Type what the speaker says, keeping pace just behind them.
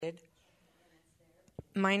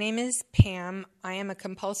My name is Pam. I am a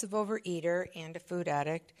compulsive overeater and a food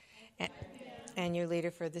addict, and your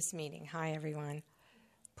leader for this meeting. Hi, everyone.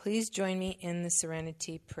 Please join me in the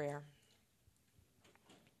Serenity Prayer.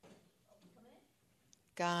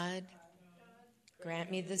 God,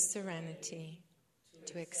 grant me the serenity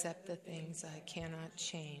to accept the things I cannot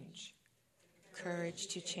change, courage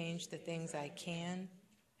to change the things I can,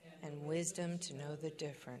 and wisdom to know the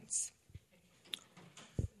difference.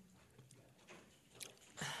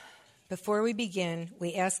 Before we begin,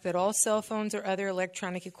 we ask that all cell phones or other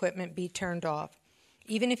electronic equipment be turned off.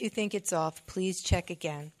 Even if you think it's off, please check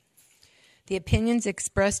again. The opinions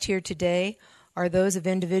expressed here today are those of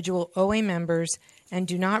individual OA members and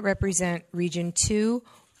do not represent Region 2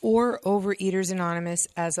 or Overeaters Anonymous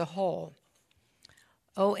as a whole.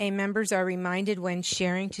 OA members are reminded when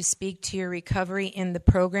sharing to speak to your recovery in the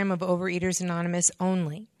program of Overeaters Anonymous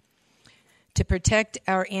only. To protect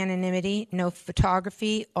our anonymity, no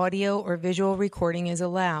photography, audio, or visual recording is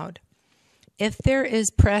allowed. If there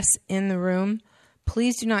is press in the room,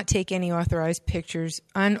 please do not take any authorized pictures,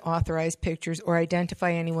 unauthorized pictures, or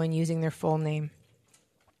identify anyone using their full name.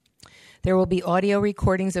 There will be audio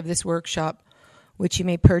recordings of this workshop, which you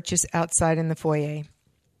may purchase outside in the foyer.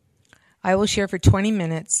 I will share for 20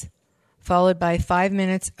 minutes, followed by 5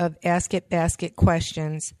 minutes of Ask It Basket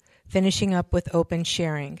questions, finishing up with open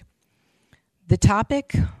sharing. The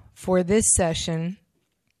topic for this session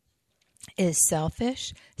is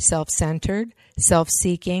selfish, self-centered,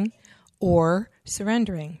 self-seeking, or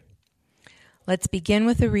surrendering. Let's begin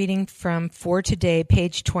with a reading from For Today,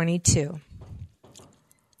 page 22.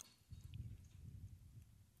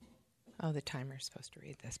 Oh, the timer is supposed to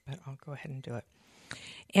read this, but I'll go ahead and do it.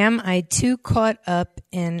 Am I too caught up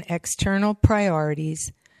in external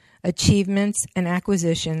priorities, achievements, and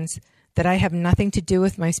acquisitions that I have nothing to do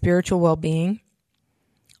with my spiritual well-being?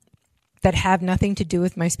 A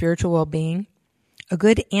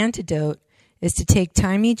good antidote is to take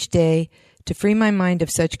time each day to free my mind of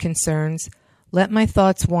such concerns, let my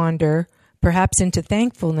thoughts wander, perhaps into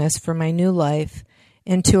thankfulness for my new life,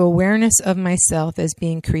 into awareness of myself as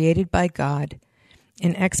being created by God,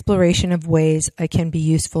 in exploration of ways I can be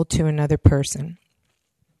useful to another person.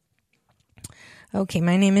 Okay,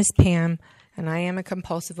 my name is Pam, and I am a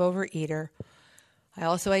compulsive overeater. I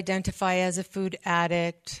also identify as a food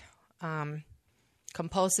addict,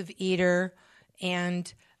 compulsive eater,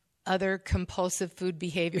 and other compulsive food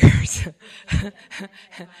behaviors,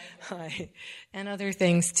 and other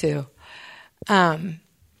things too.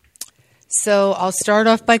 So I'll start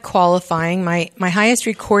off by qualifying. My highest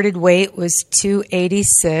recorded weight was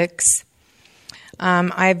 286.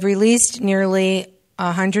 I've released nearly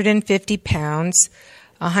 150 pounds.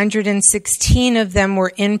 116 of them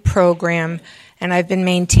were in program, and I've been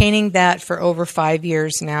maintaining that for over 5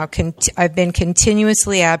 years now. I've been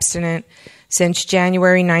continuously abstinent since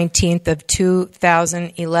January 19th of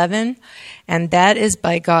 2011, and that is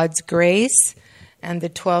by God's grace and the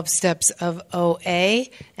 12 steps of OA,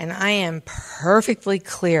 and I am perfectly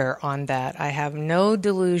clear on that. I have no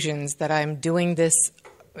delusions that I'm doing this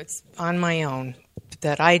on my own,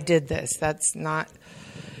 that I did this. That's not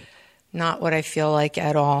what I feel like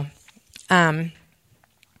at all.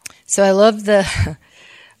 So I love the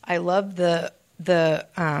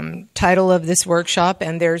title of this workshop,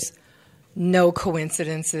 and there's no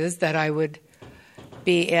coincidences that I would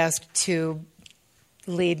be asked to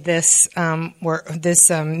lead this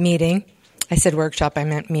meeting. I said workshop, I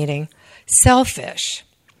meant meeting. Selfish.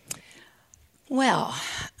 Well,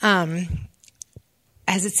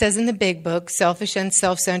 as it says in the big book, selfish and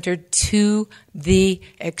self-centered to the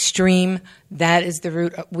extreme, that is the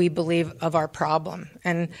root, we believe, of our problem.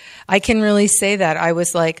 And I can really say that. I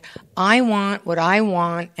was like, I want what I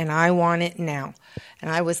want, and I want it now. And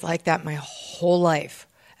I was like that my whole life,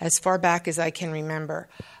 as far back as I can remember.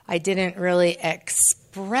 I didn't really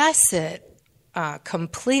express it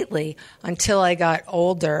completely until I got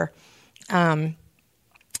older.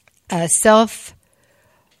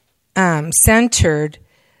 Self-centered,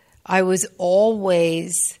 I was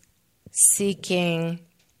always seeking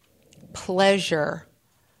pleasure.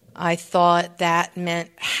 I thought that meant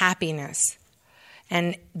happiness.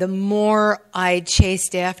 And the more I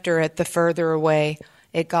chased after it, the further away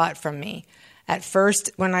it got from me. At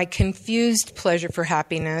first, when I confused pleasure for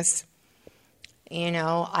happiness,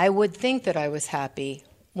 I would think that I was happy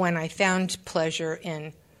when I found pleasure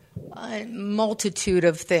in a multitude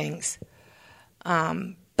of things.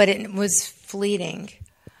 But it was fleeting.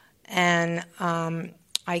 And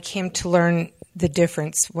I came to learn the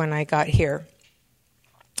difference when I got here.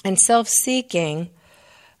 And self-seeking,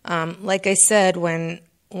 like I said, when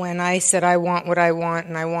I said I want what I want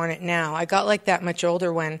and I want it now. I got like that much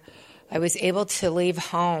older when I was able to leave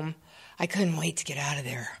home. I couldn't wait to get out of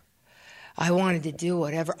there. I wanted to do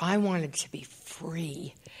whatever. I wanted to be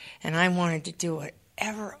free, and I wanted to do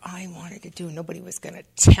whatever I wanted to do. Nobody was going to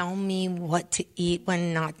tell me what to eat,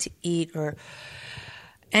 when not to eat, or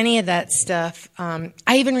any of that stuff. I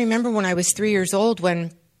even remember when I was 3 years old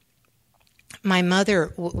when my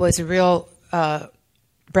mother was a real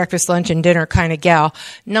breakfast, lunch, and dinner kind of gal.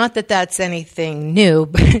 Not that that's anything new,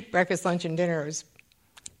 but breakfast, lunch, and dinner has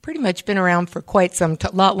pretty much been around for quite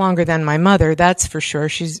lot longer than my mother. That's for sure.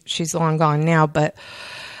 She's long gone now, but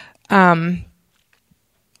and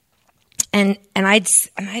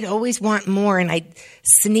I'd always want more, and I'd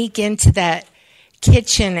sneak into that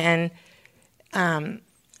kitchen, and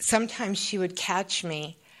sometimes she would catch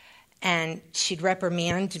me, and she'd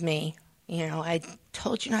reprimand me. You know, I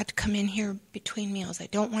told you not to come in here between meals. I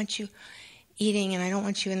don't want you eating, and I don't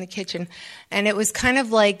want you in the kitchen. And it was kind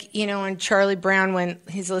of like, you know, on Charlie Brown when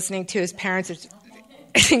he's listening to his parents, it's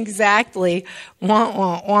exactly, wah,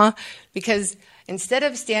 wah, wah, because instead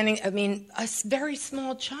of standing, I mean, a very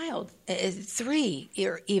small child, 3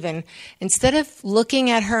 even, instead of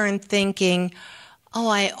looking at her and thinking, oh,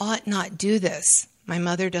 I ought not do this. My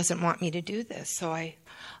mother doesn't want me to do this, so I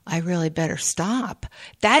really better stop.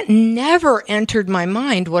 That never entered my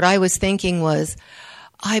mind. What I was thinking was,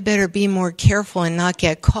 I better be more careful and not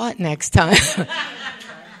get caught next time.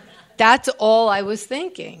 That's all I was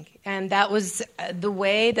thinking. And that was the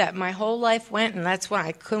way that my whole life went, and that's why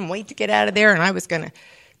I couldn't wait to get out of there, and I was going to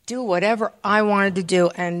do whatever I wanted to do.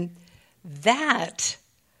 And that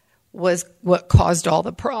was what caused all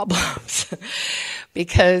the problems.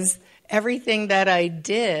 Because everything that I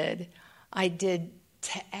did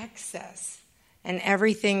to excess. And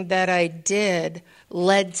everything that I did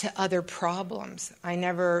led to other problems. I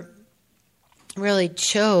never really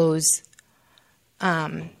chose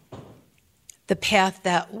the path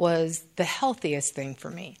that was the healthiest thing for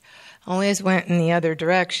me. I always went in the other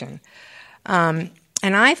direction. And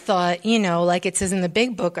I thought, you know, like it says in the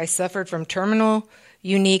big book, I suffered from terminal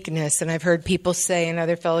uniqueness. And I've heard people say in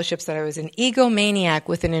other fellowships that I was an egomaniac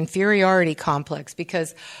with an inferiority complex,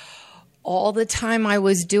 because all the time I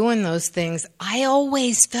was doing those things, I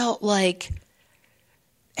always felt like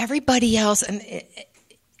everybody else, and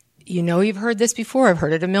you know you've heard this before, I've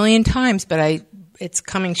heard it a million times, but it's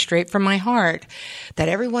coming straight from my heart, that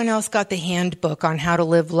everyone else got the handbook on how to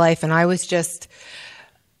live life, and I was just,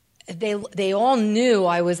 they all knew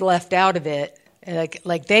I was left out of it,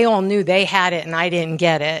 like they all knew they had it and I didn't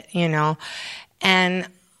get it, you know, and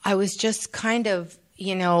I was just kind of,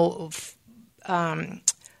 you know,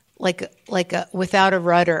 like without a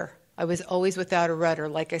rudder. I was always without a rudder.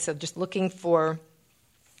 Like I said, just looking for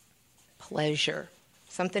pleasure,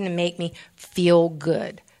 something to make me feel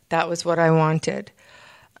good. That was what I wanted.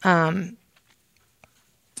 So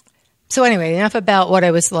anyway, enough about what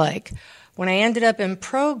I was like. When I ended up in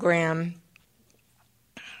program,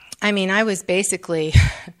 I mean, I was basically,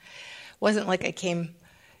 wasn't like I came,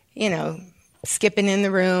 you know, skipping in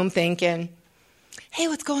the room thinking, hey,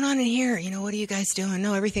 what's going on in here? You know, what are you guys doing?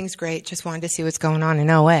 No, everything's great. Just wanted to see what's going on in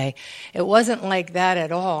OA. It wasn't like that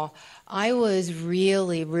at all. I was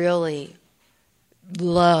really, really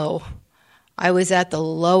low. I was at the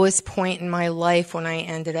lowest point in my life when I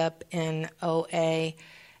ended up in OA,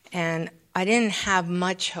 and I didn't have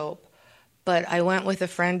much hope, but I went with a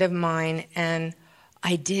friend of mine, and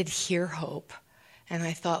I did hear hope. And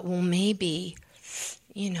I thought, well, maybe,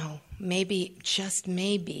 you know, maybe, just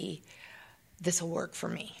maybe, this will work for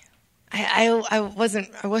me. I wasn't,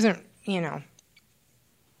 you know,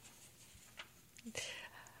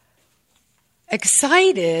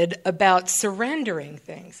 excited about surrendering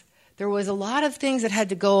things. There was a lot of things that had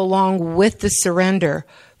to go along with the surrender.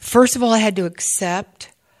 First of all, I had to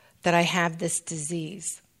accept that I have this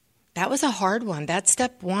disease. That was a hard one. That's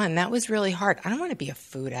step one. That was really hard. I don't want to be a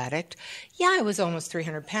food addict. Yeah, I was almost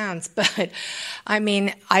 300 pounds, but I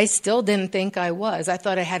mean, I still didn't think I was. I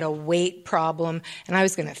thought I had a weight problem, and I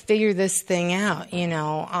was going to figure this thing out, you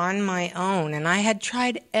know, on my own. And I had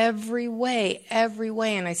tried every way,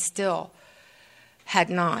 and I still had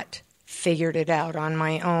not figured it out on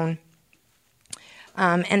my own.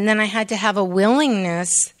 And then I had to have a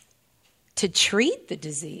willingness to treat the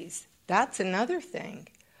disease. That's another thing.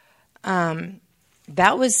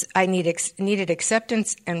 That was, I needed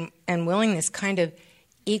acceptance and willingness kind of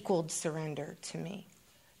equaled surrender to me.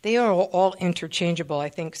 They are all interchangeable. I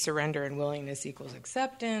think surrender and willingness equals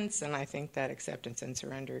acceptance, and I think that acceptance and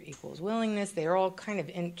surrender equals willingness. They are all kind of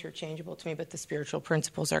interchangeable to me, but the spiritual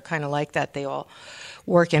principles are kind of like that. They all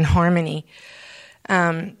work in harmony.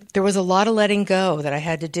 there was a lot of letting go that I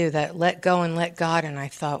had to do, that let go and let God. And I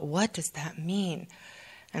thought, what does that mean?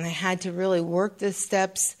 And I had to really work the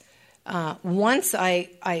steps. Once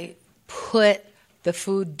I put the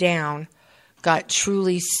food down, got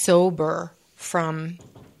truly sober from,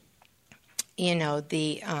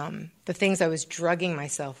 the things I was drugging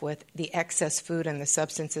myself with, the excess food and the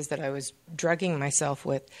substances that I was drugging myself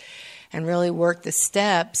with, and really worked the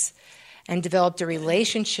steps and developed a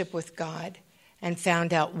relationship with God and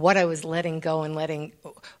found out what I was letting go and what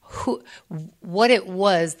it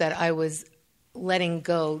was that I was letting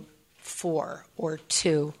go for or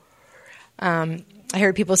to. I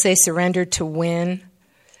heard people say surrender to win.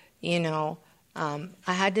 I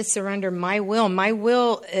had to surrender my will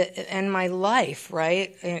and my life,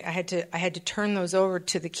 right? I had to turn those over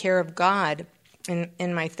to the care of God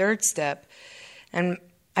in my third step. And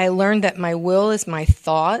I learned that my will is my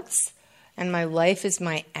thoughts and my life is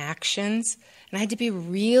my actions. And I had to be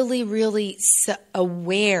really, really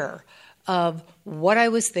aware of what I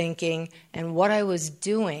was thinking and what I was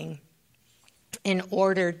doing in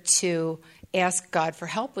order to ask God for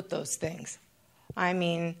help with those things. I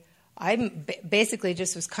mean, I basically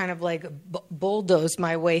just was kind of like bulldozed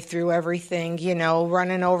my way through everything,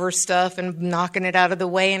 running over stuff and knocking it out of the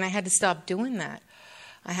way, and I had to stop doing that.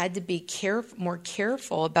 I had to be more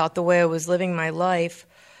careful about the way I was living my life,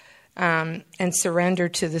 and surrender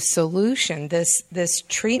to the solution, this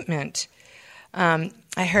treatment. I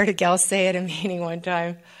heard a gal say at a meeting one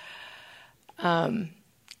time,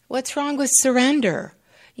 what's wrong with surrender?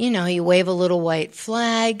 You wave a little white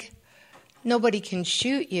flag, nobody can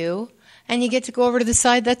shoot you, and you get to go over to the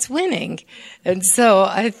side that's winning. And so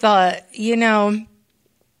I thought,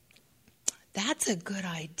 that's a good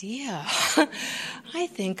idea. I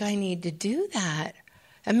think I need to do that.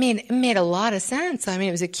 I mean, it made a lot of sense. I mean,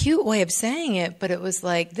 it was a cute way of saying it, but it was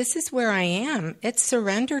like, this is where I am. It's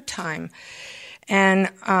surrender time. And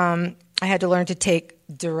I had to learn to take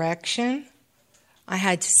direction. I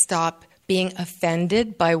had to stop being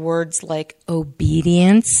offended by words like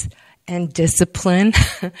obedience and discipline.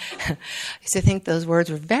 I used to think those words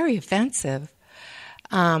were very offensive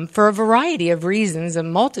for a variety of reasons, a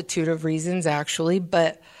multitude of reasons, actually.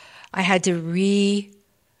 But I had to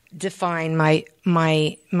redefine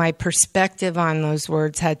my perspective on those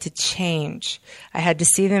words. Had to change. I had to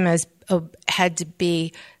see them as had to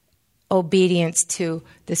be obedience to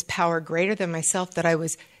this power greater than myself that I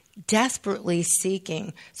was desperately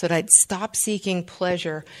seeking, so that I'd stop seeking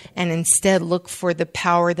pleasure and instead look for the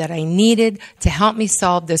power that I needed to help me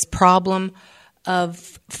solve this problem of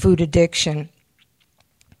food addiction.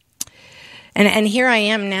 And here I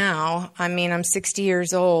am now. I mean, I'm 60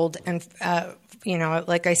 years old, and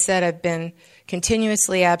like I said, I've been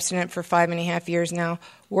continuously abstinent for 5.5 years now,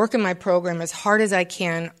 working my program as hard as I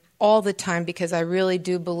can all the time, because I really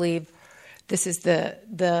do believe this is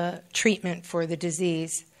the treatment for the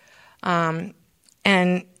disease. And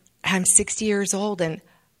I'm 60 years old, and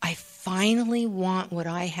I finally want what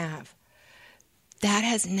I have. That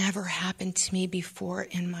has never happened to me before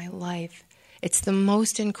in my life. It's the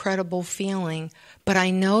most incredible feeling, but I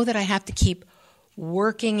know that I have to keep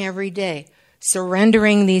working every day,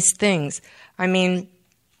 surrendering these things. I mean,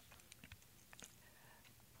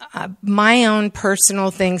 my own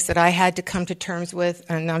personal things that I had to come to terms with,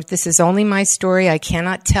 and this is only my story. I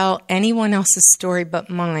cannot tell anyone else's story but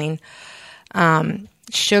mine.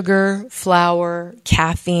 Sugar, flour,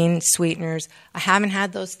 caffeine, sweeteners. I haven't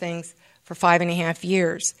had those things for 5.5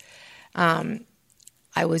 years.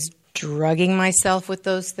 I was drugging myself with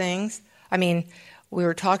those things. I mean, we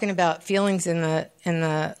were talking about feelings in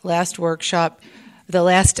the last workshop, the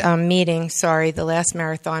last the last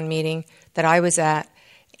marathon meeting that I was at.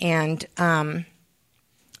 And, I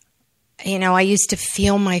used to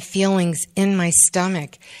feel my feelings in my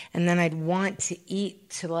stomach, and then I'd want to eat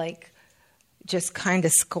to just kind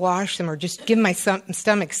of squash them or just give my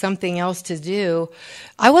stomach something else to do.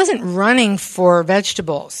 I wasn't running for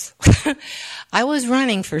vegetables. I was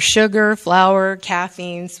running for sugar, flour,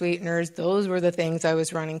 caffeine, sweeteners. Those were the things I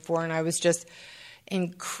was running for, and I was just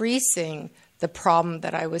increasing the problem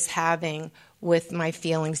that I was having with my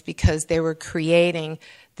feelings, because they were creating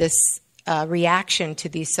this reaction to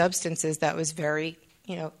these substances that was very,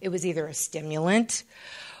 it was either a stimulant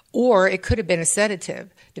or it could have been a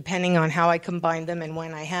sedative, depending on how I combined them and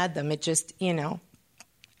when I had them. It just,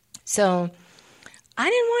 So I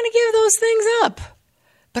didn't want to give those things up,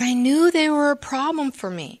 but I knew they were a problem for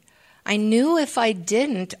me. I knew if I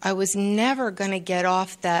didn't, I was never going to get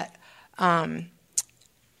off that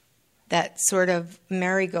sort of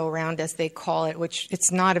merry-go-round, as they call it, which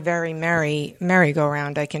it's not a very merry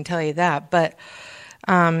merry-go-round, I can tell you that. But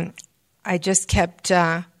I just kept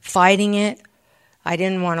fighting it. I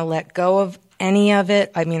didn't want to let go of any of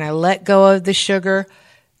it. I mean, I let go of the sugar,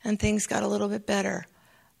 and things got a little bit better.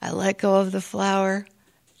 I let go of the flour.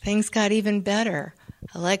 Things got even better.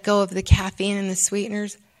 I let go of the caffeine and the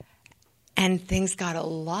sweeteners, and things got a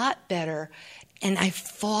lot better. And I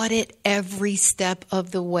fought it every step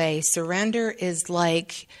of the way. Surrender is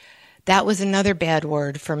like, that was another bad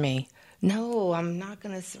word for me. No, I'm not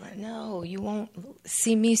going to surrender. No, you won't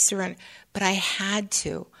see me surrender. But I had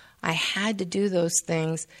to. I had to do those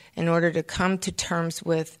things in order to come to terms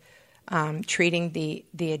with treating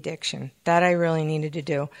the addiction. That I really needed to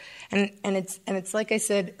do. And it's like I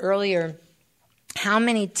said earlier, how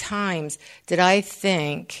many times did I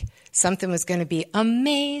think something was going to be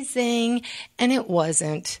amazing and it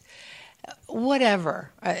wasn't?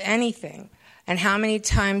 Whatever, anything. And how many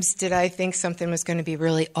times did I think something was going to be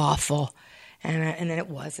really awful and then it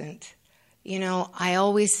wasn't? You know, I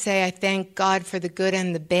always say I thank God for the good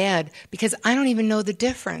and the bad because I don't even know the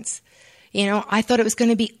difference. You know, I thought it was going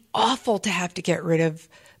to be awful to have to get rid of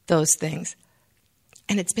those things.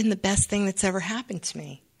 And it's been the best thing that's ever happened to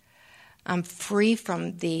me. I'm free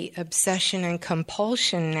from the obsession and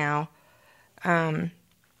compulsion now.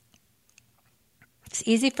 It's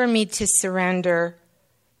easy for me to surrender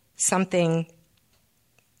something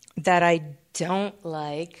that I don't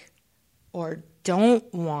like or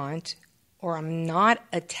don't want or I'm not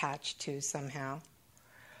attached to somehow.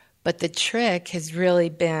 But the trick has really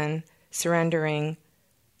been surrendering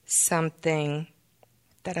something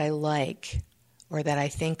that I like or that I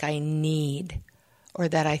think I need or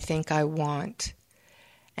that I think I want.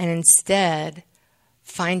 And instead,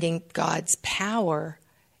 finding God's power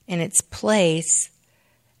in its place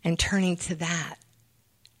and turning to that.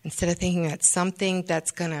 Instead of thinking that something that's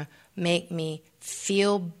going to make me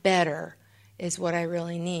feel better is what I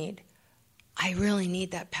really need. I really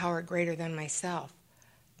need that power greater than myself.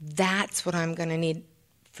 That's what I'm going to need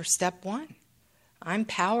for step one. I'm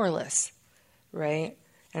powerless, right?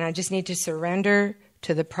 And I just need to surrender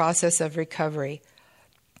to the process of recovery.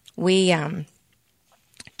 We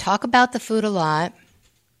talk about the food a lot,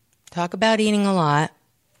 talk about eating a lot,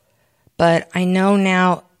 but I know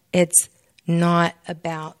now it's not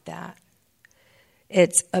about that.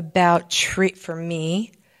 It's about for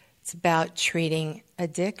me, it's about treating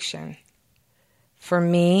addiction. For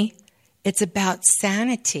me, it's about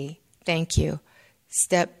sanity. Thank you.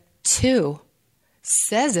 Step 2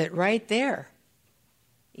 says it right there.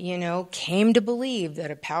 You know, came to believe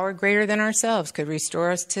that a power greater than ourselves could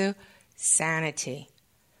restore us to sanity.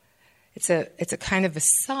 It's a kind of a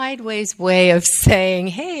sideways way of saying,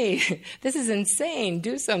 hey, this is insane,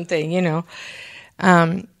 do something, you know.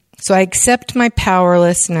 So I accept my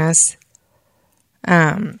powerlessness,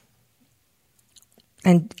 and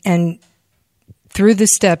through the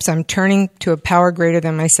steps, I'm turning to a power greater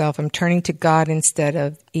than myself. I'm turning to God instead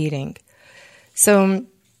of eating. So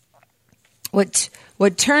what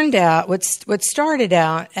started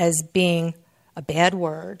out as being a bad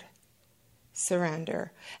word,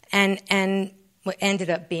 surrender, and what ended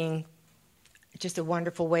up being just a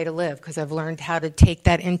wonderful way to live because I've learned how to take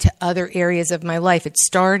that into other areas of my life. It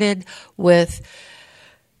started with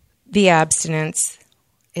the abstinence.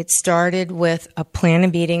 It started with a plan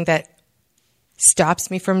of eating that stops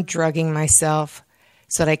me from drugging myself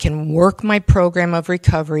so that I can work my program of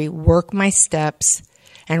recovery, work my steps,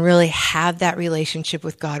 and really have that relationship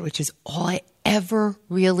with God, which is all I ever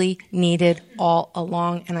really needed all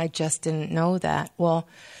along, and I just didn't know that. Well,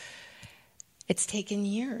 it's taken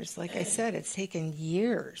years. Like I said, it's taken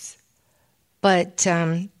years. But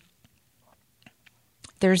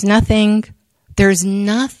there's nothing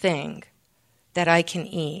that I can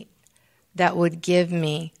eat that would give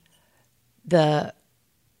me the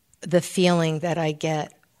feeling that I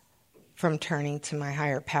get from turning to my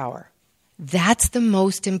higher power. That's the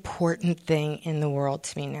most important thing in the world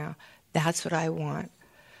to me now. That's what I want.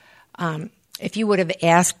 If you would have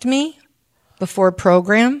asked me before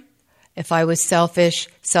program if I was selfish,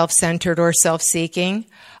 self-centered, or self-seeking,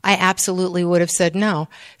 I absolutely would have said no.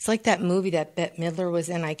 It's like that movie that Bette Midler was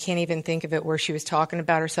in. I can't even think of it, where she was talking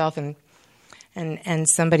about herself, and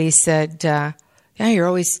somebody said, "Yeah, you're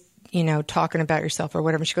always, talking about yourself or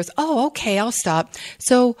whatever." She goes, "Oh, okay, I'll stop.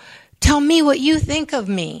 So, tell me what you think of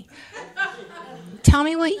me." Tell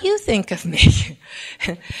me what you think of me.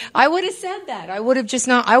 I would have said that. I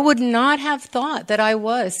would not have thought that I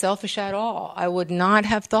was selfish at all. I would not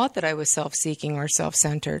have thought that I was self-seeking or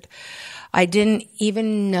self-centered. I didn't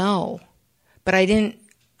even know. But I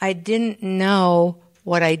didn't know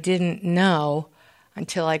what I didn't know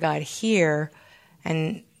until I got here,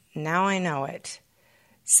 and now I know it.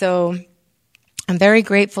 So I'm very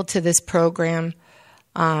grateful to this program.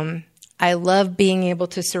 I love being able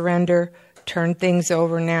to surrender, turn things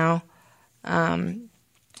over now.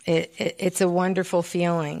 It's a wonderful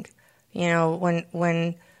feeling. You know,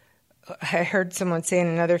 when I heard someone say in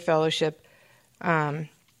another fellowship,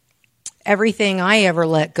 everything I ever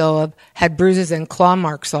let go of had bruises and claw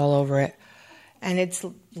marks all over it. And it's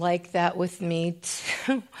like that with me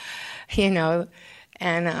too, you know,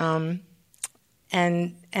 and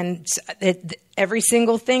every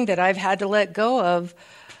single thing that I've had to let go of,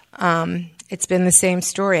 it's been the same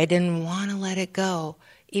story. I didn't want to let it go,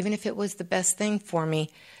 even if it was the best thing for me.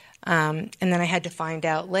 And then I had to find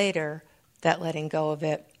out later that letting go of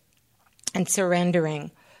it and surrendering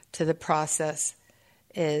to the process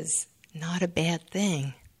is not a bad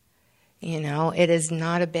thing. You know, it is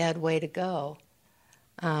not a bad way to go.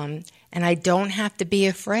 And I don't have to be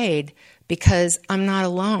afraid because I'm not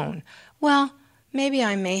alone. Well, maybe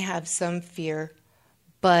I may have some fear,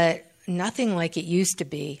 but nothing like it used to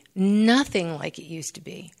be. Nothing like it used to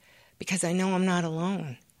be, because I know I'm not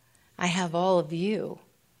alone. I have all of you,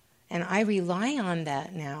 and I rely on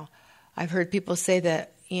that now. I've heard people say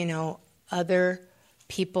that, you know, other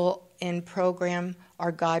people in program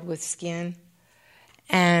are God with skin,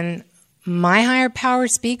 and my higher power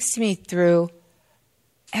speaks to me through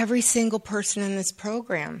every single person in this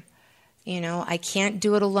program. You know, I can't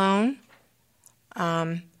do it alone,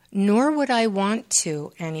 nor would I want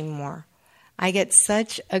to anymore. I get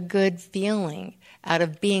such a good feeling out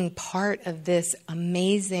of being part of this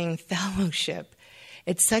amazing fellowship.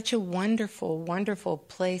 It's such a wonderful, wonderful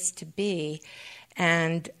place to be.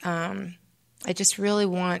 And I just really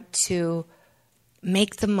want to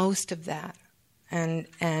make the most of that and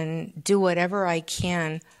do whatever I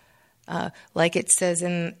can. Like it says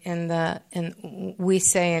we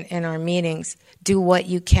say in our meetings, do what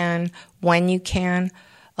you can, when you can.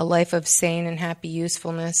 A life of sane and happy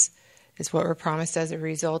usefulness is what we're promised as a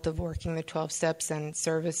result of working the 12 steps, and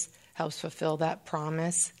service helps fulfill that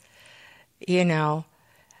promise. You know,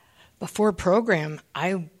 before program,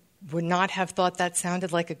 I would not have thought that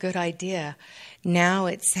sounded like a good idea. Now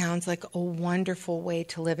it sounds like a wonderful way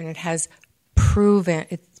to live, and it's proved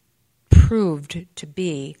to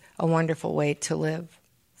be a wonderful way to live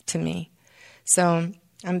to me. So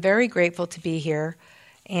I'm very grateful to be here,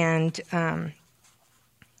 and I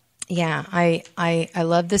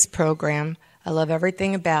love this program. I love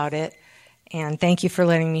everything about it, and thank you for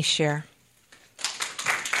letting me share.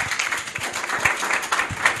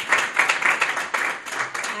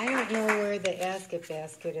 I don't know where the Ask It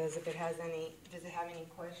basket is, if it has any. Does it have any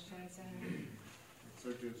questions in it? So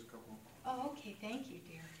there's a couple. Oh, okay, thank you,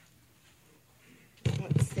 dear.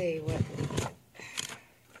 Let's see what.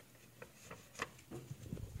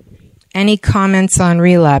 Any comments on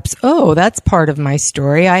relapse? Oh, that's part of my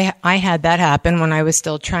story. I had that happen when I was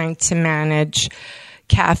still trying to manage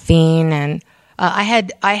caffeine, and I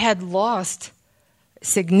had lost a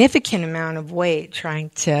significant amount of weight trying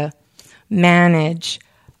to manage,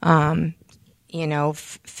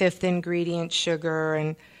 fifth ingredient sugar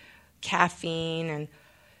and caffeine and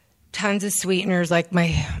tons of sweeteners. Like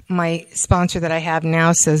my sponsor that I have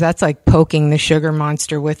now says that's like poking the sugar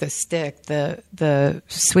monster with a stick, the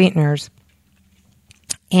sweeteners.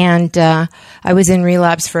 And I was in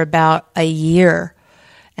relapse for about a year,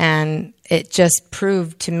 and it just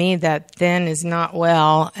proved to me that thin is not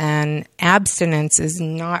well and abstinence is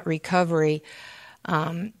not recovery.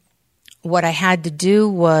 What I had to do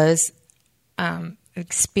was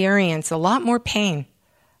experience a lot more pain.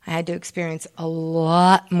 I had to experience a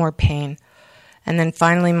lot more pain. And then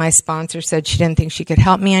finally my sponsor said she didn't think she could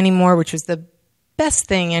help me anymore, which was the best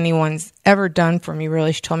thing anyone's ever done for me,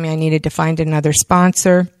 really. She told me I needed to find another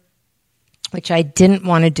sponsor, which I didn't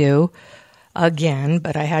want to do again,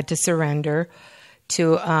 but I had to surrender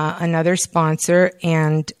to another sponsor.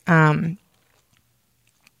 And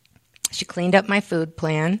she cleaned up my food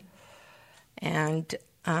plan. And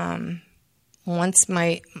once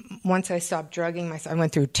I stopped drugging myself, I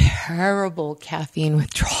went through terrible caffeine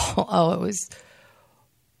withdrawal. Oh, it was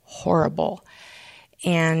horrible.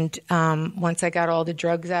 And once I got all the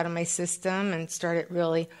drugs out of my system and started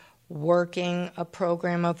really working a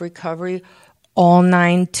program of recovery, all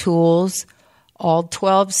 9 tools, all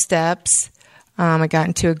 12 steps, I got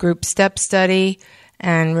into a group step study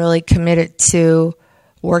and really committed to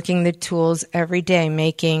working the tools every day,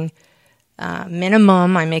 making I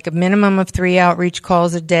make a minimum of 3 outreach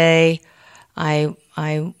calls a day. I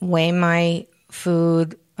weigh my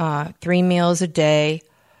food 3 meals a day,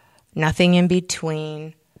 nothing in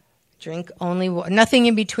between. Drink only nothing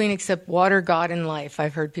in between except water, God, and life.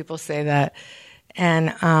 I've heard people say that.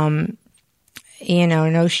 And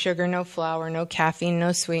no sugar, no flour, no caffeine,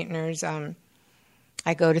 no sweeteners.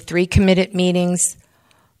 I go to 3 committed meetings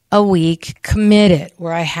a week, committed,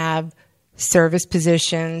 where I have service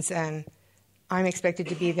positions, and I'm expected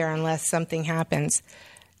to be there unless something happens.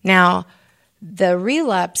 Now, the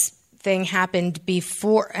relapse thing happened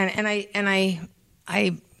before, and I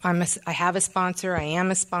have a sponsor. I am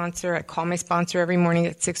a sponsor. I call my sponsor every morning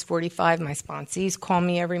at 6:45. My sponsees call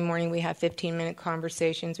me every morning. We have 15-minute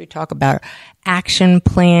conversations. We talk about action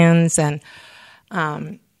plans and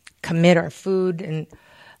commit our food and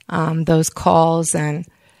those calls. And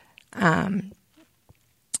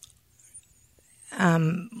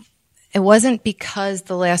it wasn't because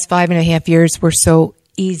the last 5.5 years were so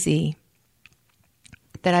easy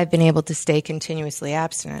that I've been able to stay continuously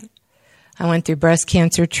abstinent. I went through breast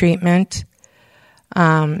cancer treatment.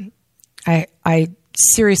 I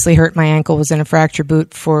seriously hurt my ankle, was in a fracture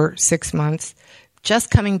boot for 6 months.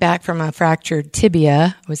 Just coming back from a fractured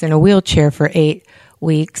tibia, was in a wheelchair for 8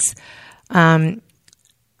 weeks. And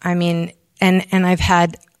I've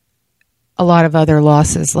had a lot of other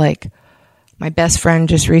losses, like my best friend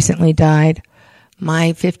just recently died,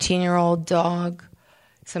 my 15-year-old dog,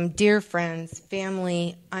 some dear friends,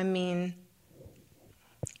 family. I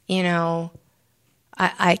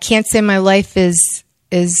can't say my life is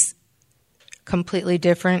completely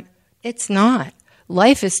different. It's not.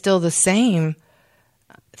 Life is still the same.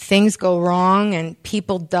 Things go wrong and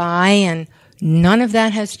people die, and none of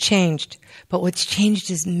that has changed. But what's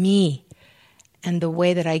changed is me and the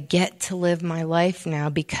way that I get to live my life now,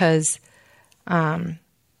 because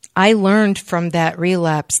I learned from that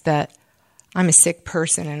relapse that I'm a sick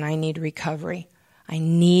person and I need recovery. I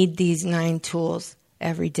need these 9 tools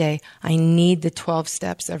every day. I need the 12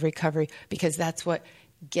 steps of recovery, because that's what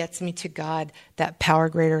gets me to God, that power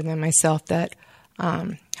greater than myself that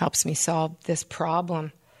helps me solve this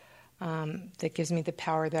problem, that gives me the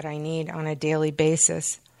power that I need on a daily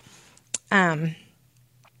basis. How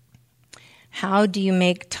do you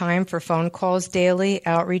make time for phone calls daily,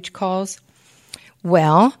 outreach calls?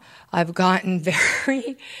 Well, I've gotten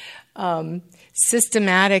very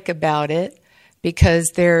systematic about it,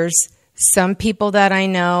 because there's some people that I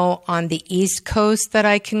know on the East Coast that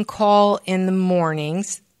I can call in the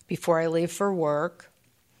mornings before I leave for work,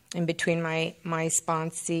 in between my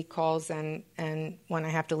sponsee calls and when I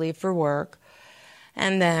have to leave for work.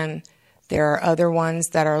 And then there are other ones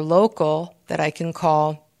that are local that I can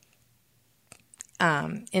call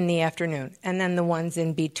in the afternoon. And then the ones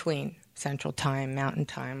in between, Central Time, Mountain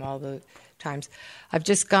Time, all the times. I've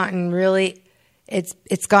just gotten really,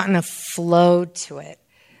 it's gotten a flow to it.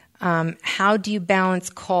 How do you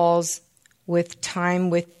balance calls with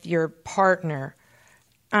time with your partner?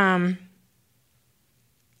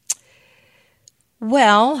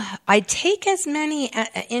 Well, I take as many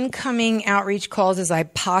incoming outreach calls as I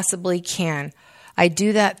possibly can. I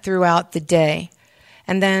do that throughout the day.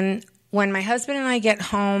 And then when my husband and I get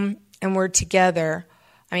home and we're together,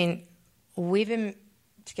 we've been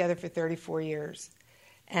together for 34 years.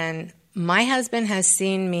 And my husband has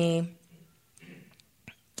seen me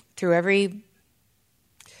through every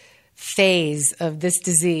phase of this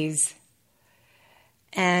disease.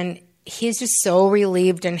 And he's just so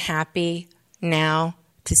relieved and happy now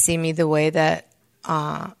to see me the way that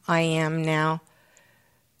I am now.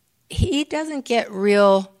 He doesn't get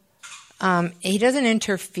he doesn't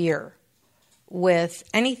interfere with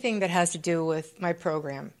anything that has to do with my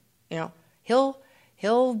program. He'll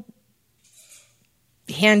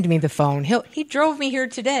hand me the phone. He drove me here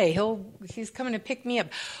today. He's coming to pick me up.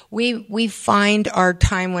 We find our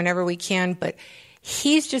time whenever we can, but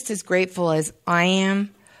he's just as grateful as I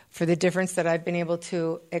am for the difference that I've been able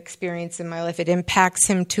to experience in my life. It impacts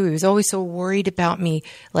him too. He was always so worried about me,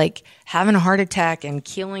 like having a heart attack and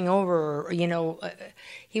keeling over. He knew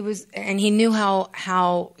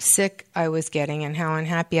how sick I was getting and how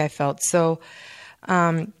unhappy I felt. So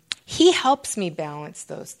he helps me balance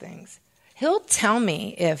those things. He'll tell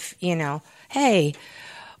me if, hey,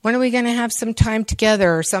 when are we going to have some time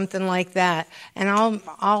together or something like that? And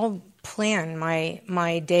I'll plan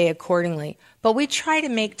my day accordingly. But we try to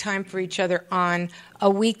make time for each other on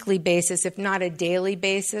a weekly basis, if not a daily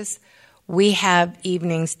basis. We have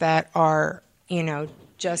evenings that are,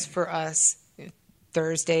 just for us.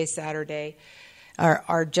 Thursday, Saturday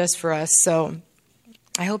are just for us. So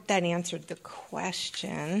I hope that answered the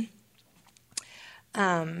question.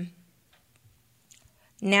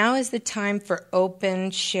 Now is the time for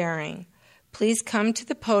open sharing. Please come to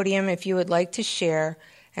the podium if you would like to share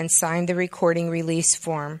and sign the recording release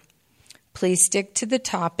form. Please stick to the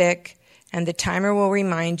topic, and the timer will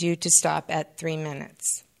remind you to stop at 3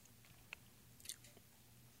 minutes.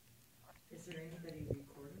 Is there anyone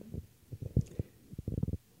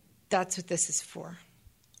That's what this is for.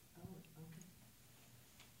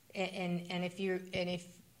 And if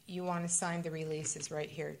you want to sign the releases right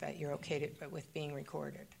here that you're okay with being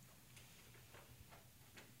recorded.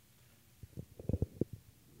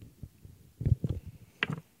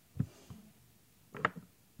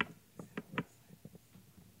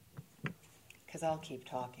 Because I'll keep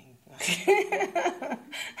talking.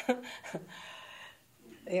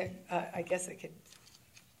 Yeah, I guess I could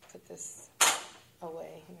put this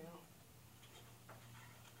away now.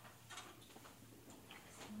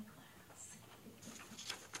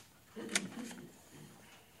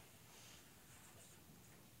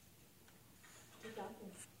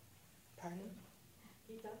 Pardon?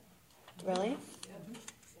 Really?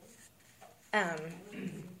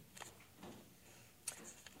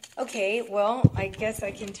 Okay, well, I guess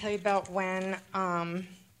I can tell you about when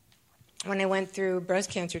I went through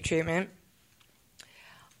breast cancer treatment.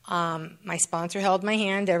 My sponsor held my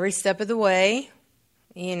hand every step of the way.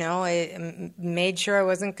 You know, I made sure I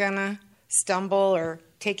wasn't going to stumble or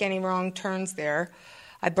take any wrong turns there.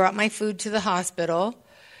 I brought my food to the hospital.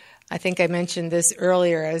 I think I mentioned this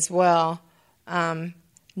earlier as well.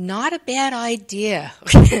 Not a bad idea,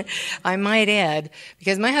 I might add,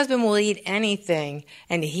 because my husband will eat anything,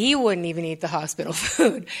 and he wouldn't even eat the hospital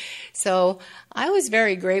food. So I was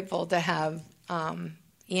very grateful to have,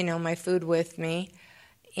 my food with me.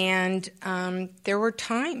 And there were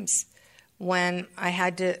times when I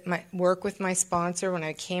had to work with my sponsor when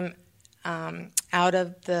I came out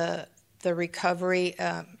of the recovery,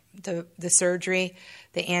 the surgery.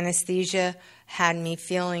 The anesthesia had me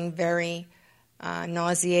feeling very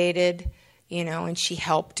nauseated, and she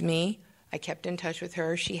helped me. I kept in touch with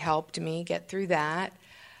her. She helped me get through that.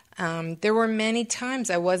 There were many times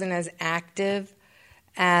I wasn't as active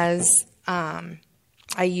as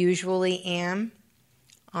I usually am.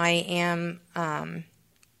 I am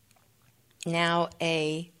now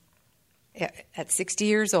at 60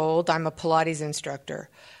 years old, I'm a Pilates instructor.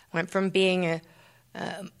 Went from being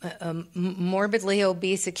a morbidly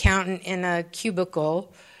obese accountant in a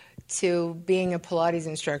cubicle to being a Pilates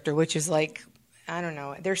instructor, which is like, I don't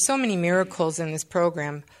know. There's so many miracles in this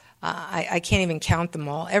program. I can't even count them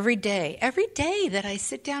all. Every day that I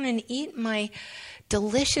sit down and eat my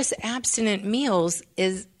delicious abstinent meals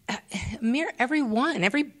is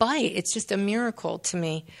every bite. It's just a miracle to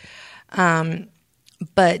me.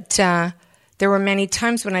 But there were many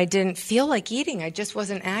times when I didn't feel like eating. I just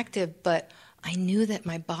wasn't active, but I knew that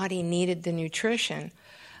my body needed the nutrition.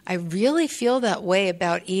 I really feel that way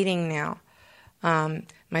about eating now.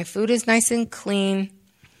 My food is nice and clean.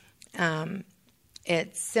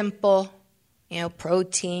 It's simple,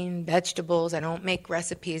 protein, vegetables. I don't make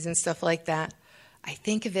recipes and stuff like that. I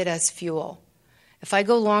think of it as fuel. If I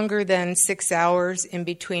go longer than 6 hours in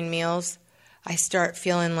between meals, I start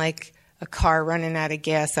feeling like a car running out of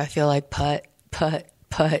gas. I feel like put.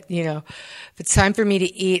 If it's time for me to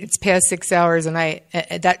eat, it's past 6 hours, and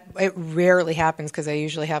it rarely happens because I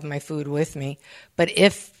usually have my food with me. But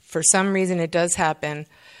if for some reason it does happen,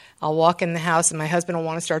 I'll walk in the house and my husband will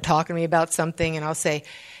want to start talking to me about something, and I'll say,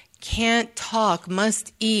 "Can't talk,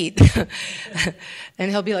 must eat,"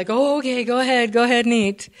 and he'll be like, "Oh, okay, go ahead and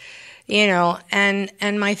eat."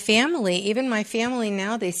 And my family, even my family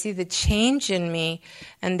now, they see the change in me,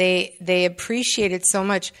 and they appreciate it so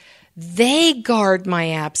much. They guard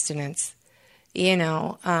my abstinence. We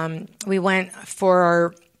went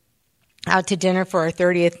out to dinner for our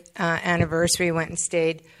 30th anniversary. Went and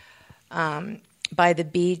stayed by the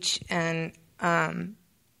beach, and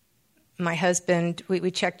my husband,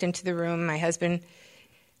 we checked into the room. My husband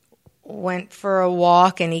went for a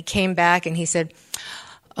walk, and he came back, and he said,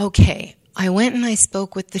 "Okay, I went and I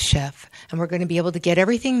spoke with the chef, and we're going to be able to get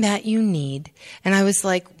everything that you need." And I was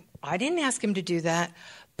like, I didn't ask him to do that.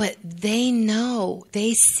 But they know,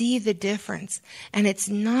 they see the difference. And it's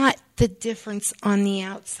not the difference on the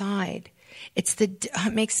outside. It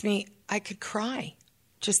makes me, I could cry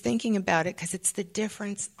just thinking about it, because it's the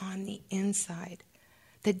difference on the inside.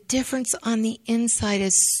 The difference on the inside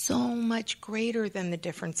is so much greater than the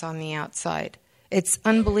difference on the outside. It's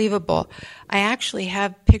unbelievable. I actually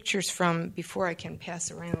have pictures from before I can pass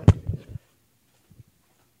around.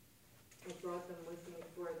 I brought them with me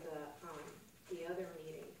for the other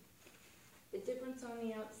meeting. The difference on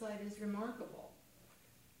the outside is remarkable,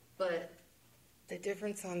 but the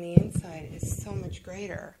difference on the inside is so much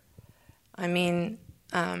greater. I mean,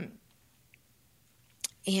 I'm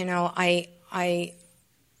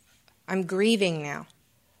grieving now.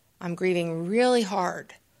 I'm grieving really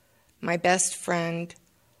hard. My best friend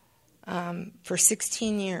for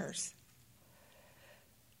 16 years.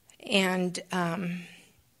 And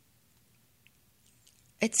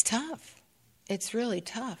it's tough. It's really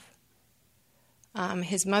tough.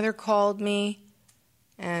 His mother called me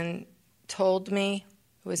and told me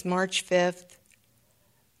it was March 5th,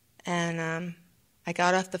 and I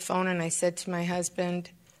got off the phone and I said to my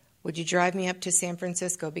husband, would you drive me up to San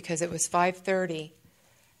Francisco, because it was 5:30,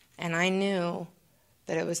 and I knew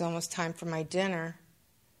that it was almost time for my dinner.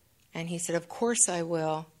 And he said, of course I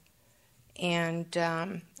will. And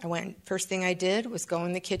I went, first thing I did was go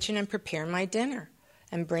in the kitchen and prepare my dinner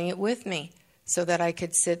and bring it with me so that I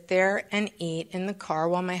could sit there and eat in the car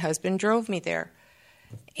while my husband drove me there.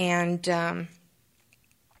 And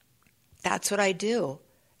that's what I do.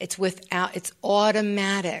 It's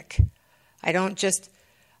automatic. I don't just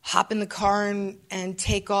hop in the car and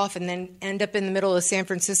take off and then end up in the middle of San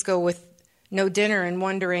Francisco with no dinner and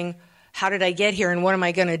wondering, how did I get here and what am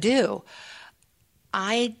I going to do?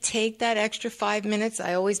 I take that extra 5 minutes.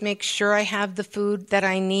 I always make sure I have the food that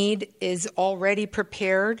I need is already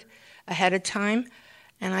prepared ahead of time,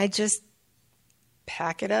 and I just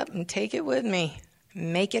pack it up and take it with me,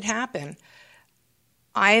 make it happen.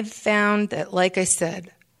 I've found that, like I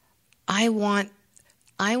said, I want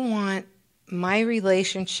my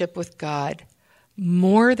relationship with God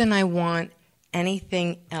more than I want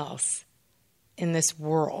anything else in this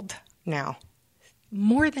world now,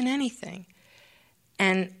 more than anything.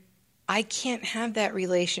 And I can't have that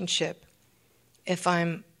relationship if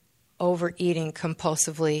I'm overeating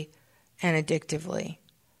compulsively and addictively.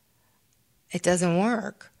 It doesn't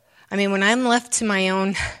work. I mean, when I'm left to my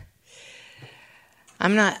own,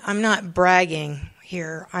 I'm not bragging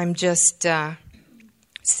here. I'm just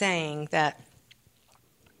saying that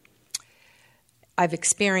I've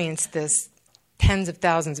experienced this tens of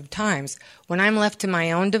thousands of times. When I'm left to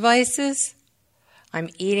my own devices, I'm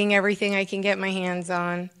eating everything I can get my hands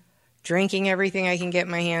on, drinking everything I can get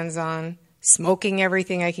my hands on, smoking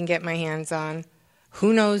everything I can get my hands on.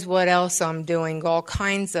 Who knows what else I'm doing, all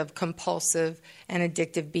kinds of compulsive and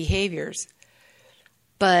addictive behaviors.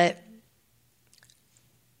 But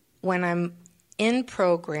when I'm in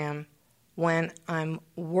program, when I'm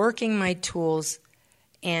working my tools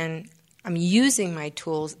and I'm using my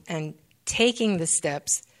tools and taking the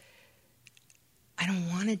steps, I don't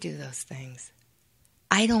want to do those things.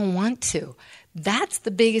 I don't want to. That's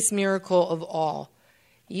the biggest miracle of all.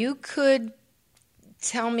 You could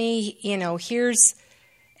tell me, here's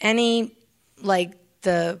any,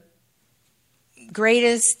 the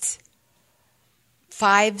greatest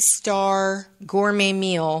 5-star gourmet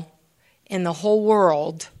meal in the whole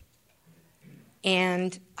world,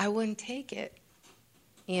 and I wouldn't take it.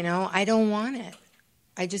 I don't want it.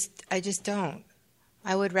 I just don't.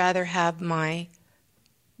 I would rather have my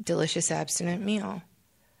delicious abstinent meal.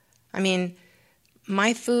 I mean,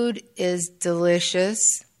 my food is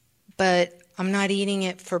delicious, but I'm not eating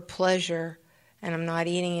it for pleasure, and I'm not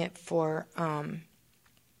eating it for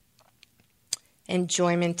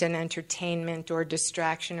enjoyment and entertainment or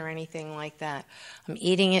distraction or anything like that. I'm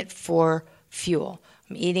eating it for fuel.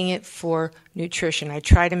 I'm eating it for nutrition. I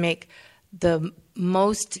try to make the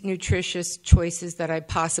most nutritious choices that I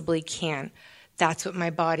possibly can. That's what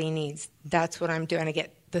my body needs. That's what I'm doing. I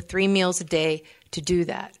get the 3 meals a day to do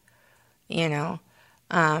that, and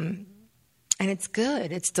it's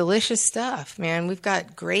good. It's delicious stuff, man. We've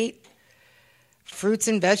got great fruits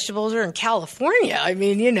and vegetables. We're in California. I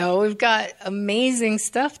mean, we've got amazing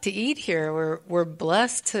stuff to eat here. We're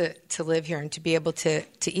blessed to live here and to be able to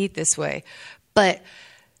eat this way. But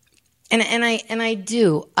I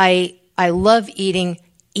love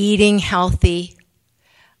eating healthy.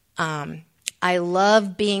 I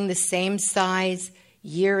love being the same size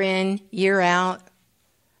year in, year out.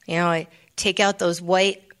 I take out those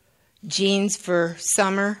white jeans for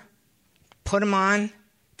summer, put them on,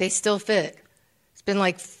 they still fit. It's been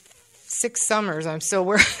like 6 summers I'm still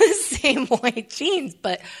wearing the same white jeans,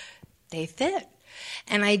 but they fit.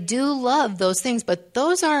 And I do love those things, but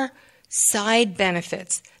those are side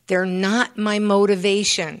benefits. They're not my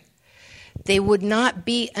motivation. They would not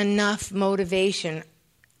be enough motivation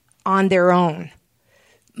on their own.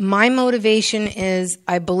 My motivation is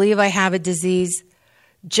I believe I have a disease,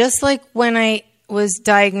 just like when I was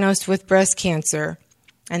diagnosed with breast cancer,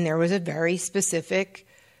 and there was a very specific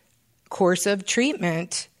course of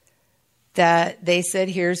treatment that they said,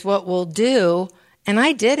 here's what we'll do, and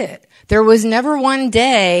I did it. There was never one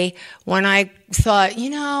day when I thought,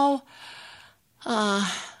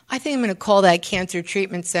 I think I'm going to call that cancer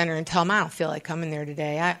treatment center and tell them I don't feel like coming there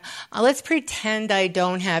today. Let's pretend I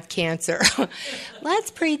don't have cancer.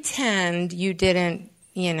 Let's pretend you didn't,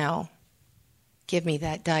 give me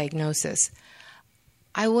that diagnosis.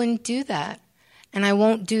 I wouldn't do that. And I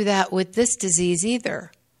won't do that with this disease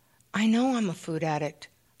either. I know I'm a food addict.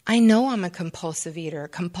 I know I'm a compulsive eater, a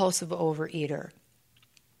compulsive overeater.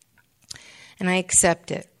 And I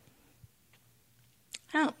accept it.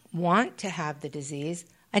 I don't want to have the disease.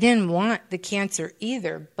 I didn't want the cancer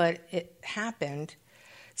either, but it happened.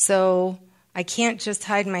 So I can't just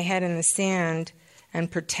hide my head in the sand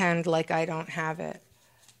and pretend like I don't have it.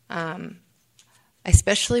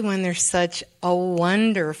 Especially when there's such a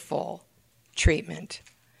wonderful treatment.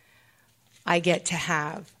 I get to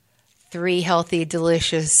have 3 healthy,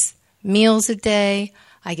 delicious meals a day.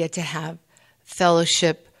 I get to have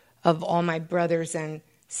fellowship of all my brothers and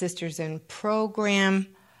sisters in program.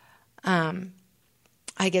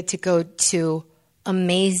 I get to go to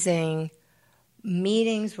amazing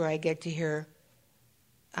meetings where I get to hear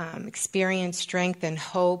experience, strength, and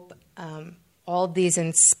hope. All these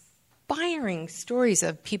inspiring stories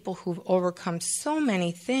of people who've overcome so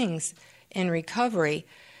many things in recovery.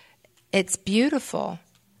 It's beautiful.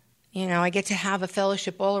 You know, I get to have a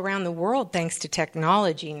fellowship all around the world thanks to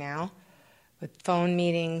technology now, with phone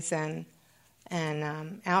meetings and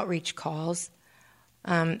outreach calls.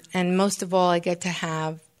 And most of all, I get to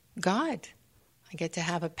have God. I get to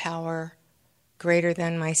have a power greater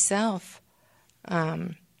than myself.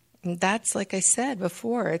 And that's, like I said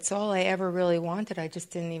before, it's all I ever really wanted. I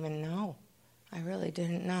just didn't even know. I really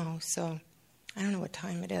didn't know. So I don't know what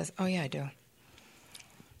time it is. Oh, yeah, I do.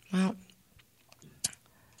 Well,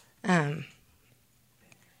 I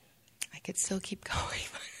could still keep going.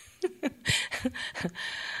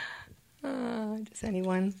 Does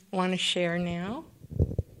anyone want to share now?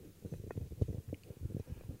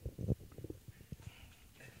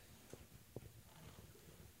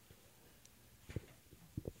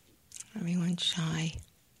 Everyone's shy.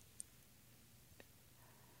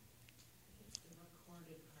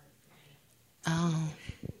 Oh.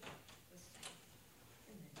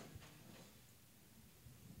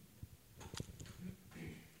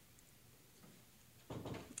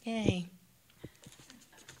 Yay.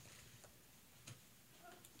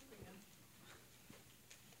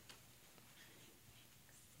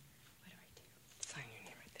 What do I do? Sign your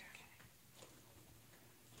name right there.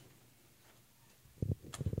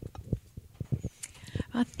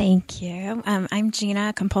 Well, thank you. I'm Gina,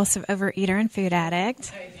 a compulsive overeater and food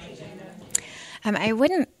addict. I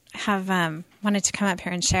wouldn't have wanted to come up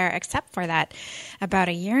here and share except for that about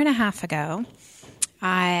a year and a half ago,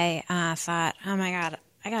 I thought, oh my God,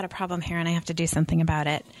 I got a problem here and I have to do something about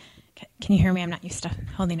it. Can you hear me? I'm not used to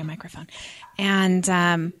holding a microphone. And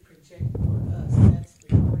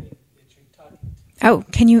oh,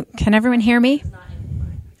 can everyone hear me?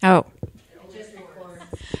 Oh.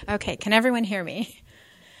 Okay, can everyone hear me?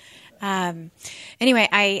 Anyway,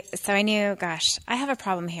 I knew, gosh, I have a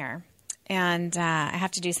problem here, and I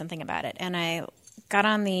have to do something about it. And I got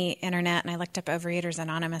on the internet and I looked up Overeaters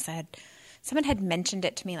Anonymous. Someone had mentioned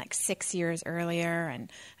it to me like 6 years earlier,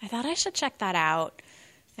 and I thought I should check that out.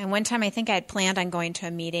 And one time I think I had planned on going to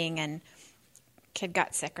a meeting, and kid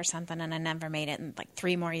got sick or something, and I never made it, and like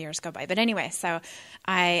 3 more years go by. But anyway, so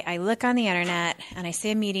I look on the internet, and I see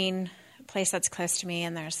a meeting place that's close to me,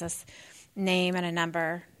 and there's this name and a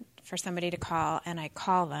number for somebody to call, and I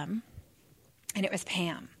call them, and it was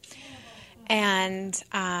Pam. And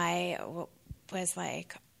I was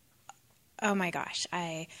like, oh my gosh.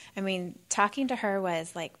 I mean, talking to her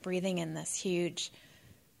was like breathing in this huge,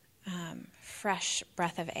 fresh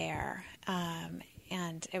breath of air.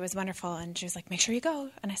 And it was wonderful. And she was like, make sure you go.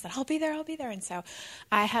 And I said, I'll be there. And so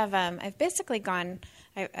I have, I've basically gone,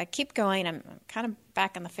 I keep going. I'm kind of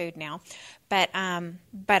back in the food now, but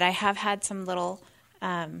I have had some little,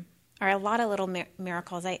 or a lot of little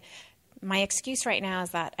miracles. My excuse right now is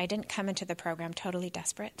that I didn't come into the program totally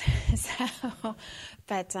desperate.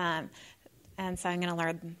 And so I'm going to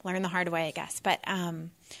learn the hard way, I guess. But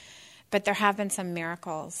there have been some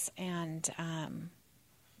miracles, and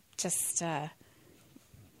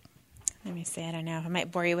let me see. I don't know. I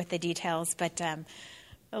might bore you with the details, but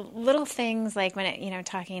little things like when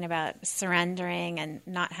talking about surrendering and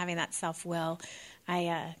not having that self-will.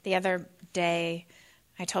 The other day,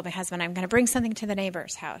 I told my husband I'm going to bring something to the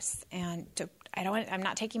neighbor's house, and I'm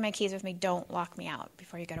not taking my keys with me. Don't lock me out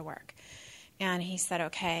before you go to work. And he said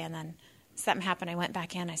okay, and then something happened. I went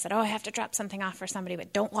back in. I said, I have to drop something off for somebody,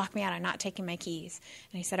 but don't lock me out. I'm not taking my keys.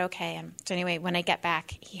 And he said, okay. And so anyway, when I get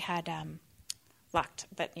back, he had locked,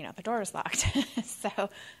 but the door was locked. So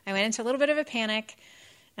I went into a little bit of a panic,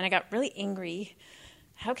 and I got really angry.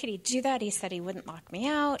 How could he do that? He said he wouldn't lock me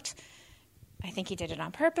out. I think he did it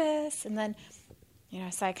on purpose. And then,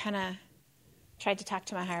 so I kind of tried to talk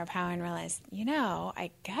to my higher power and realized, I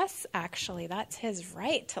guess actually that's his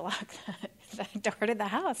right to lock the door to the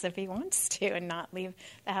house if he wants to and not leave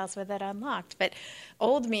the house with it unlocked. But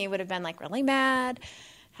old me would have been like really mad.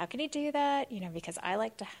 How could he do that? Because I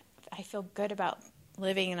feel good about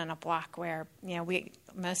living in a block where,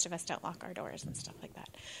 most of us don't lock our doors and stuff like that.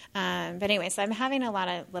 But anyway, so I'm having a lot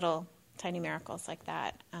of little tiny miracles like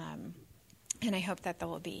that. And I hope that there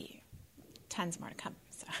will be tons more to come.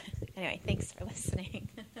 So anyway, thanks for listening.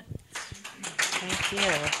 Thank you.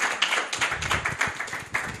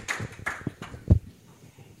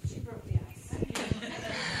 She broke the ice.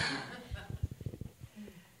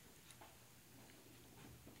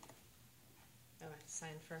 Oh, I sign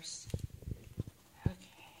first.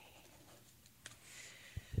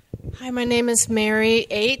 Hi, my name is Mary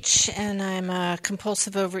H., and I'm a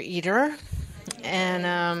compulsive overeater. And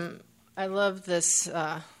I love this,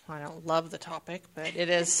 I don't love the topic, but it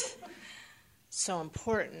is so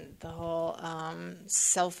important, the whole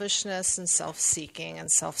selfishness and self-seeking and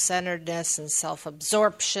self-centeredness and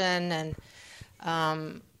self-absorption.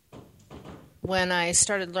 And when I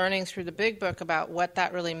started learning through the Big Book about what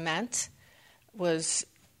that really meant was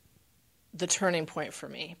the turning point for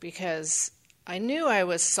me, because I knew I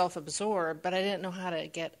was self-absorbed, but I didn't know how to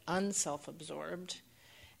get unself-absorbed.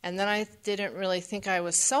 And then I didn't really think I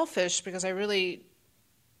was selfish because I really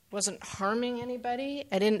wasn't harming anybody.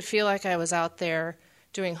 I didn't feel like I was out there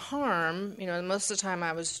doing harm. Most of the time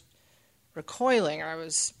I was recoiling or I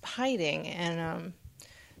was hiding. And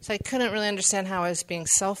so I couldn't really understand how I was being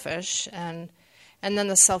selfish. And then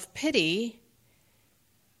the self-pity,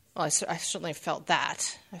 well, I certainly felt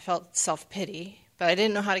that. I felt self-pity. But I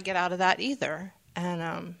didn't know how to get out of that either.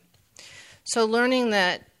 And so learning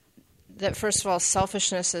that first of all,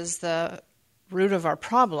 selfishness is the root of our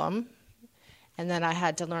problem, and then I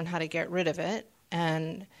had to learn how to get rid of it,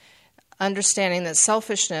 and understanding that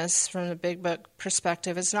selfishness, from the Big Book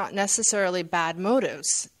perspective, is not necessarily bad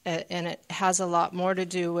motives, and it has a lot more to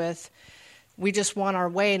do with we just want our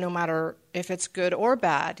way no matter if it's good or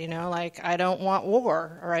bad, like I don't want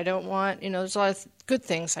war, or I don't want, there's a lot of good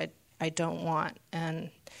things I don't want. And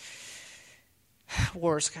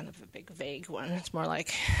war is kind of a big, vague one. It's more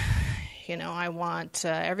like, I want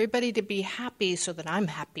everybody to be happy so that I'm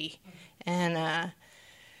happy. And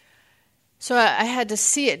so I had to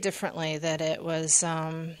see it differently, that it was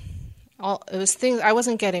things, I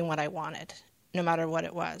wasn't getting what I wanted, no matter what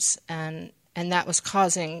it was. And that was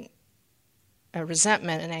causing a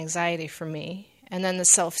resentment and anxiety for me. And then the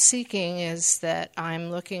self-seeking is that I'm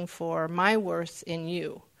looking for my worth in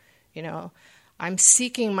you. I'm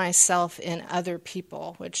seeking myself in other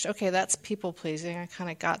people, which, okay, that's people-pleasing. I kind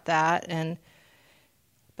of got that.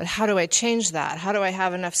 But how do I change that? How do I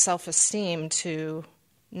have enough self-esteem to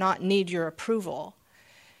not need your approval?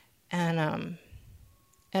 And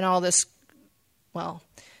all this, well,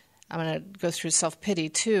 I'm going to go through self-pity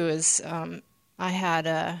too, is I've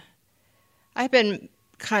been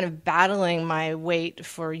kind of battling my weight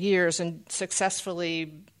for years and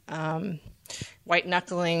successfully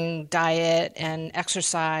white-knuckling diet and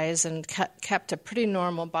exercise and kept a pretty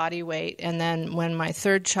normal body weight. And then when my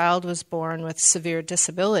third child was born with severe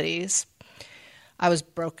disabilities, I was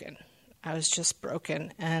broken. I was just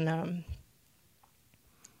broken. And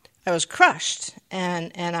I was crushed.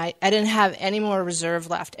 And I didn't have any more reserve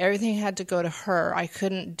left. Everything had to go to her. I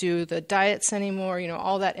couldn't do the diets anymore.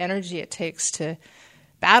 All that energy it takes to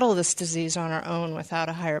battle this disease on our own without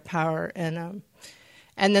a higher power.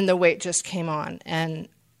 And then the weight just came on, and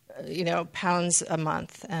pounds a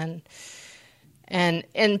month, and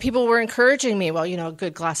people were encouraging me. Well, a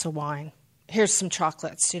good glass of wine. Here's some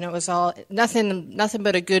chocolates. It was all nothing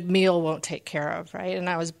but a good meal won't take care of, right? And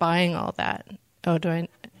I was buying all that. Oh,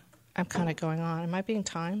 I'm kind of going on. Am I being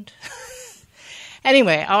timed?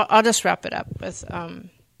 Anyway, I'll just wrap it up with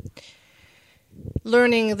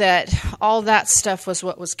learning that all that stuff was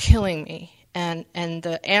what was killing me, and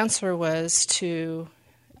the answer was to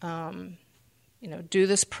do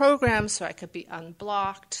this program so I could be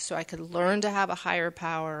unblocked, so I could learn to have a higher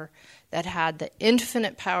power that had the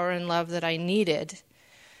infinite power and love that I needed.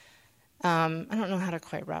 I don't know how to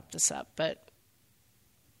quite wrap this up, but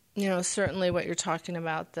certainly what you're talking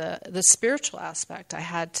about, the spiritual aspect, I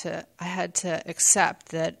had to accept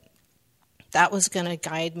that was going to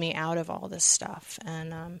guide me out of all this stuff.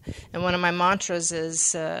 And one of my mantras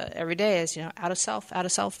is every day is out of self, out,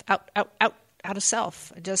 out of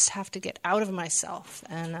self. I just have to get out of myself,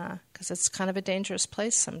 and because it's kind of a dangerous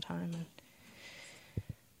place sometimes.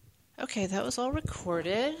 Okay, that was all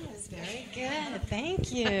recorded. That was very good.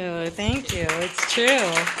 Thank you. It's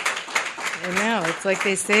true. I know. It's like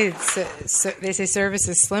they say. They say service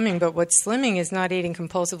is slimming, but what's slimming is not eating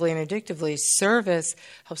compulsively and addictively. Service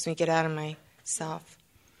helps me get out of myself.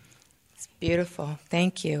 It's beautiful.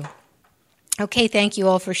 Thank you. Okay, thank you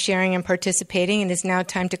all for sharing and participating. It is now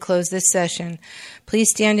time to close this session. Please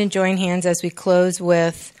stand and join hands as we close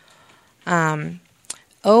with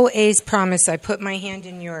OA's promise. I put my hand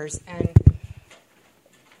in yours. And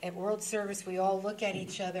at World Service, we all look at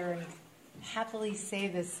each other and happily say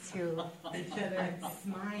this to each other and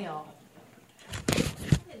smile. I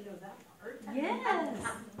didn't know that part. Yes.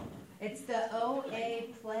 It's the OA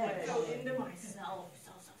pledge. Go into myself.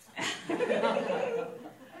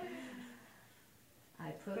 I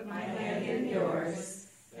put my hand in yours,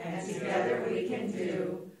 and together we can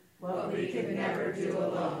do what we could never do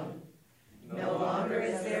alone. No longer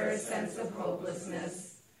is there a sense of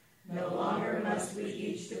hopelessness. No longer must we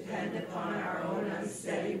each depend upon our own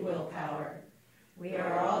unsteady willpower. We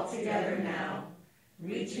are all together now,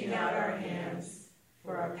 reaching out our hands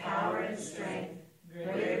for a power and strength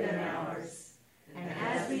greater than ours. And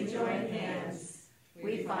as we join hands,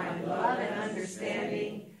 we find love and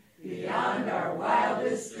understanding beyond our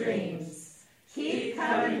wildest dreams. Keep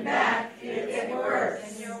coming back. It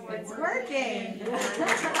works. It's working.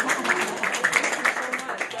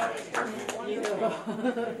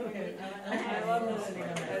 I love listening.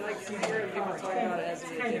 I like to hear people talk about it as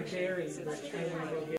it's kind of varied.